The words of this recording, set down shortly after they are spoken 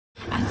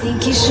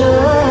Think you should.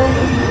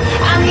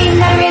 I mean,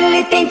 I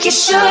really think you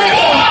should.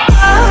 Yeah.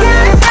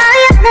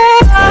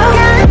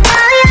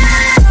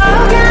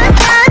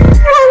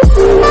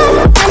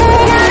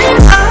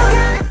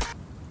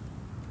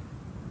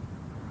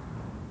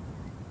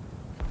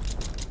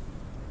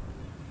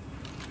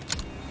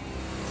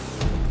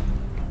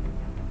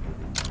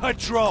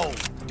 Patrol!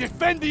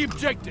 Defend the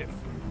objective!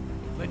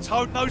 Let's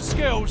hope those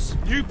skills.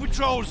 New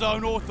patrol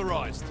zone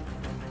authorized.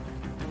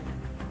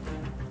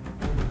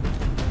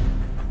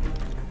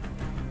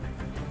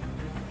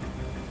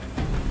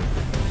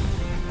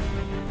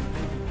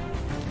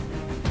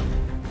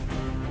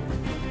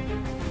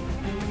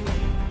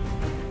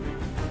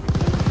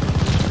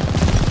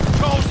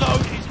 Patrol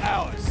zone is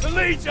ours. The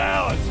lead's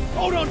ours.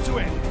 Hold on to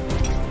it.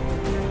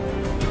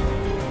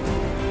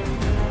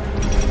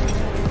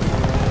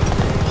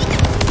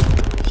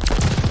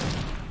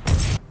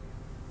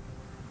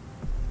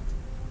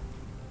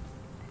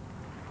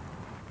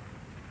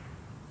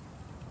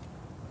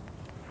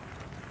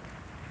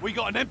 We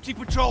got an empty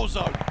patrol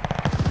zone.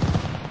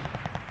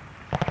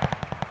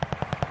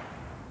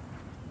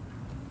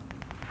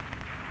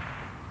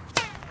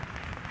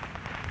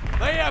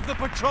 They have the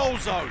patrol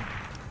zone.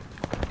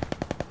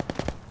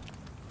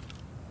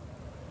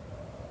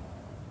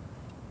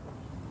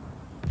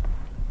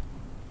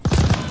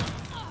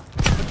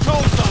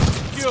 Patrol zone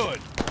secured.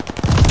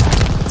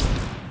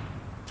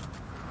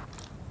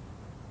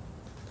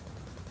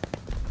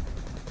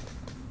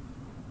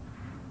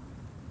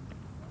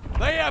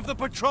 They have the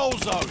patrol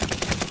zone.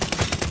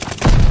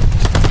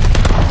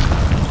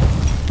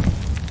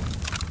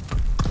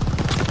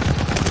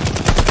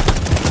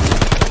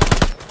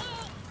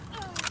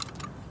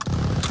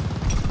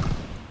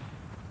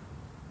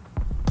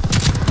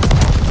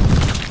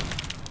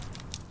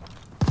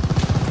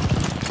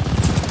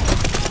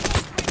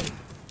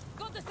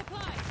 Got the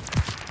supply.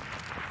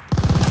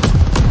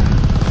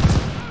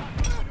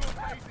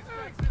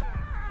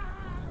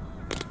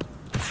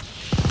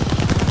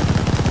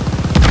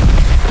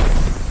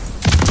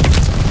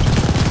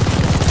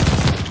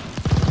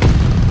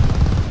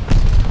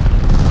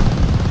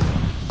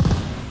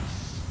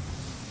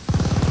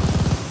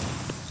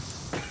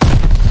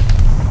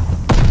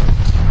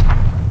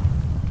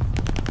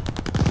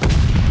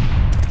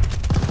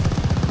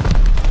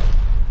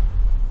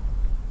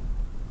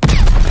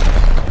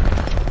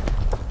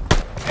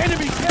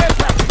 Enemy care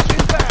package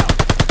inbound.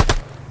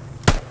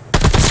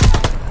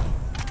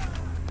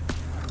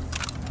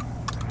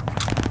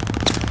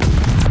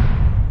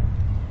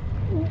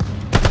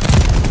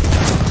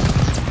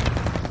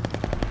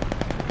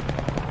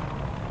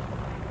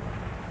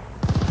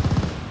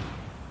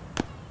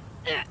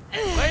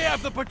 They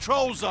have the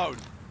patrol zone.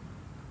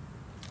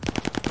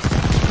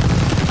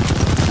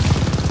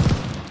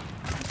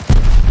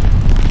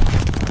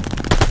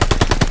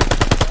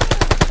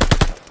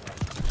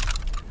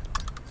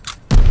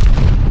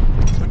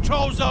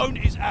 Patrol zone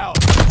is ours.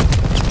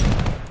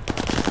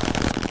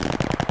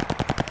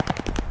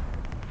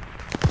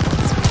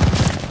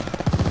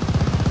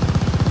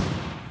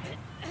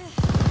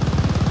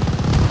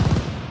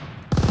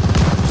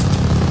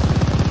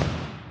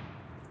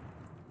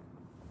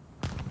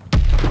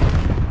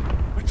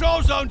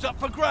 Patrol zone's up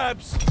for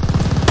grabs.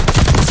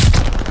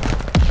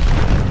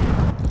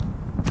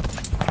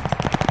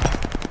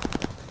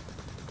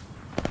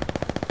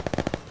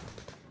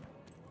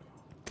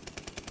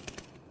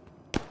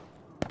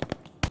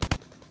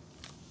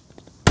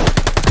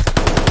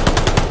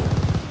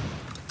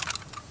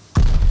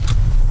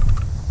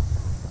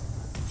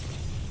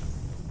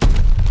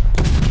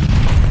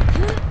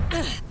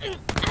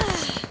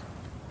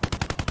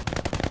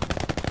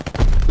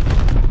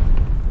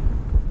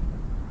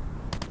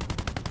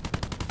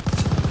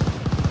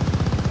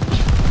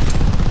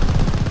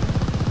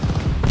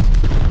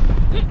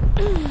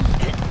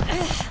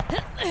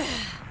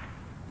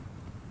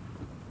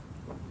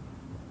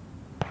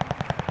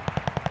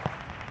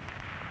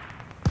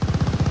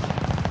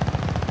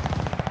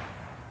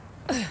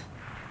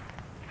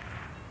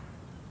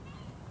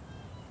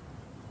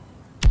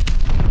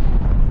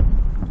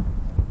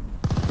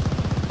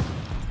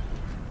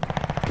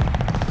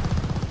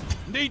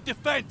 Need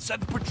defense at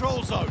the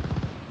patrol zone.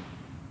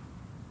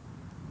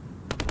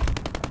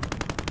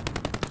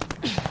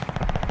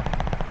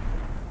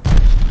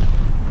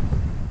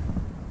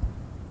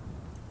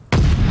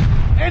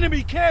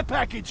 Enemy care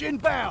package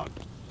inbound.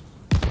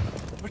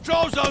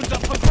 Patrol zone's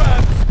up for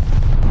grabs.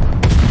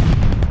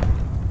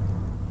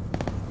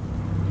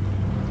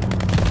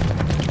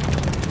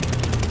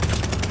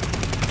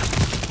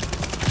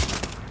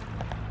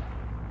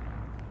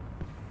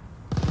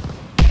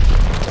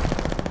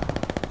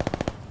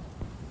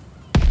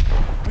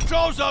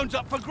 Patrol zone's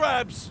up for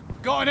grabs.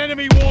 Got an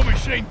enemy war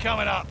machine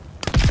coming up.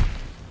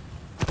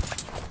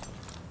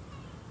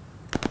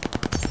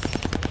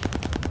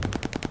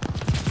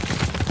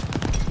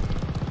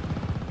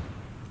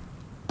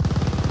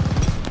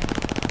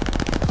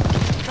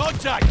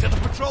 Contact to the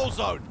patrol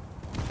zone.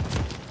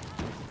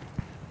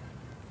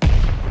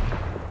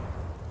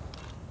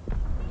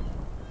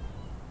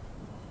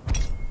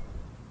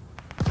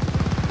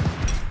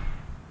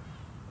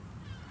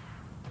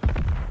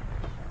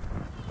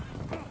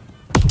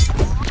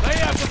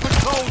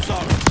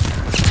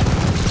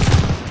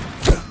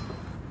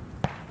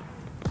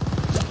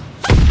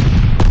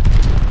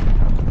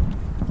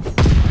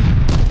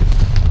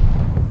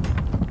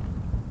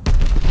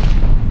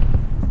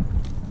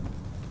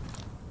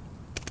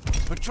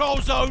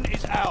 patrol zone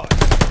is ours.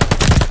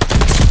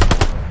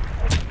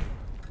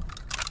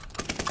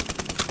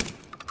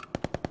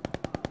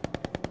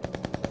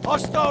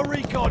 Hostile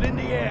recon in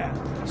the air.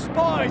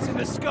 Spies in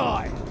the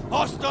sky.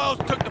 Hostiles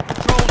took the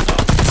patrol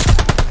zone.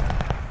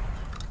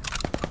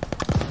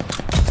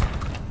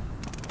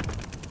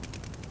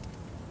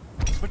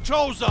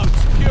 Patrol zone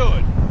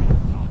secured.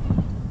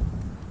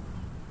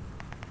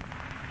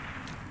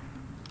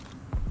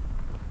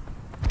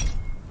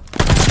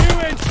 New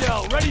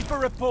intel ready for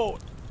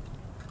report.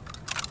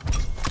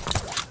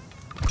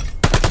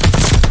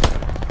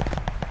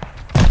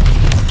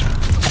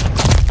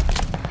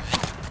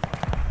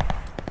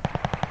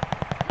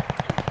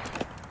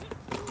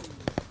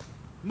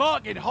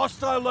 Marking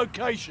hostile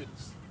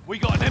locations. We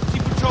got an empty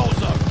patrol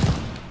zone.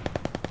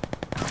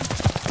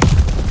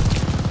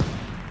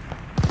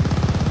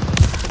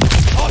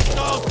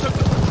 Hostiles took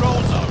the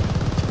patrol zone.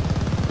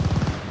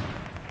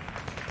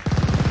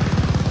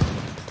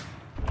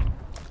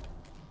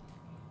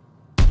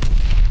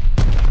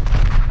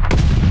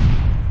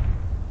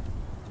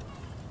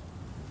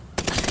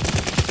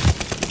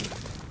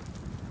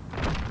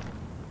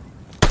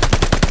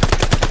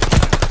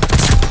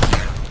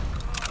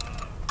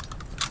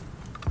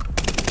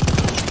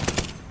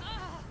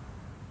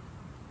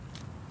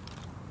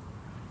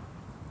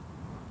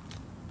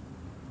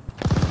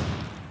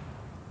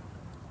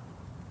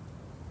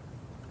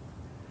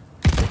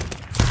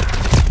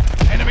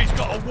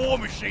 Got a war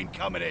machine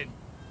coming in.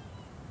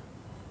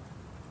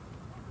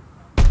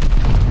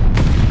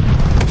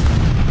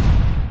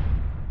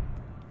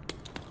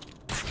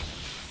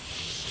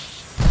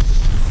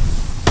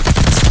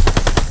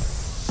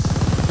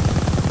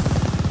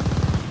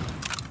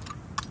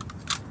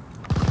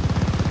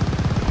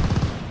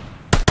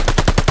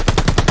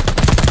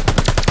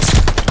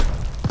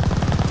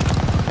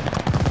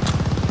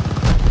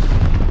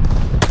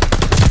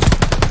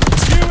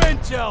 New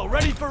intel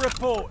ready for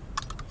report.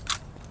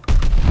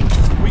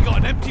 We got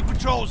an empty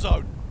patrol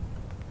zone.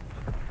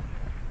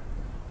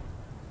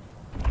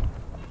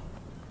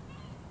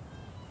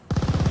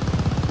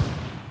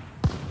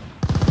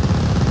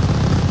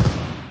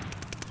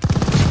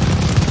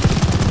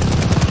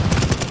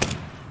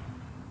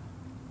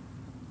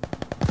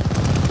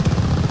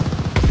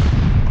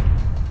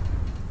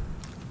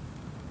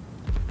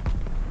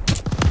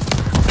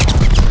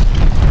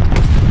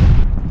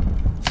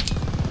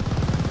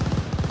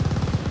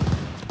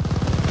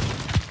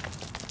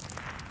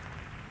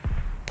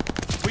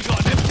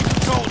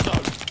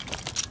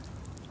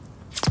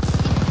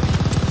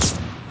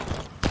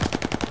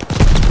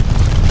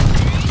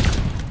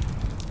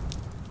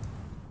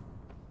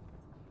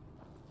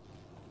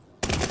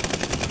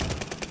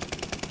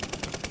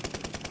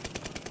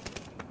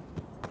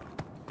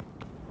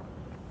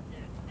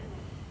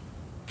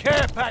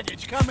 Care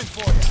package coming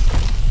for you.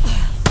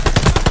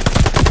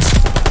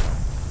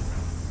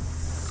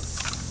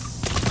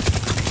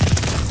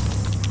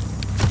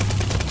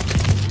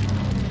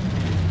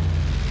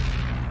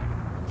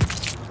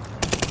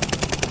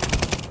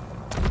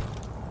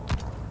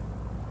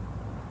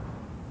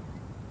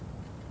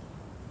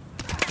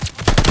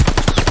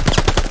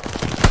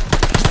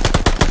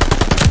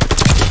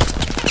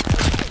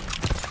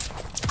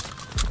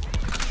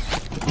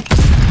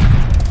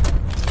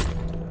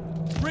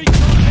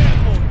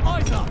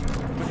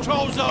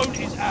 Control zone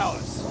is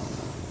ours.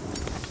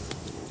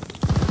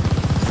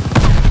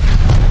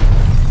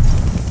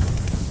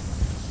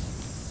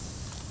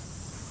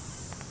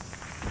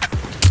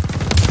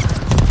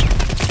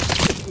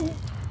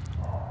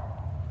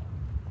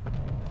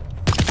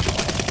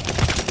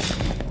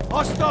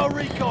 Hostile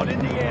recon in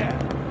the air.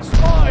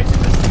 Spies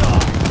in the sky.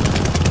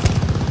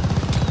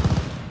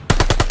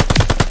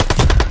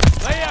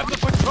 They have the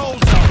patrol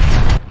zone.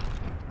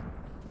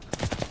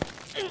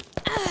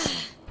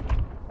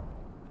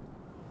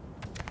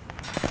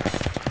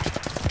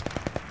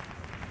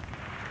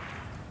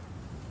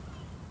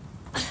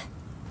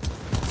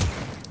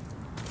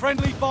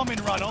 Friendly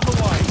bombing run on the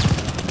way.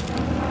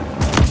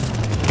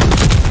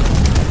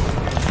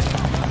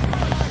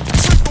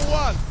 Triple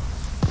one.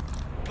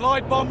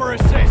 Glide bomber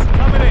assist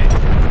coming in.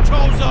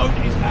 Control zone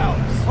is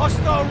ours.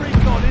 Hostile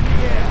recon in the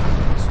air.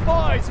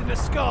 Spies in the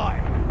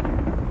sky.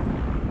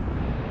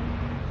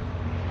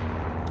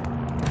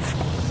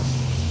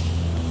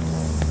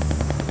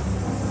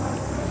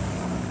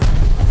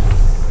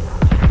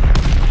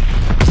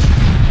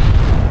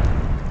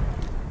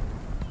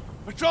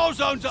 Patrol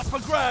zone's up for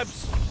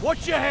grabs.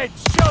 Watch your head,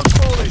 shell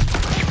calling.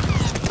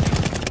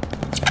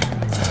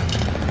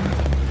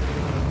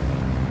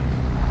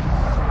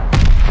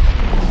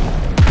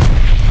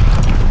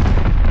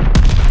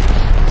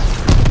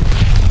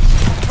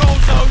 Control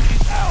zone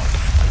is out.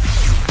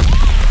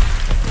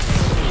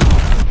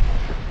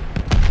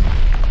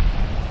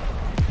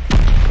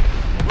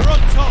 We're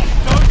on top,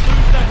 don't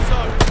lose that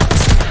zone.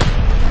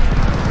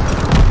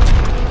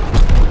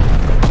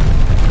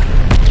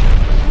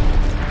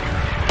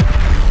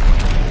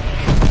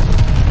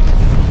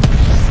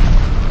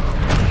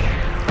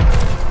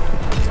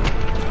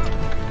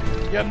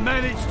 You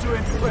managed to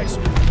impress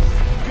me.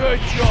 Good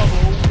job,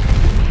 all.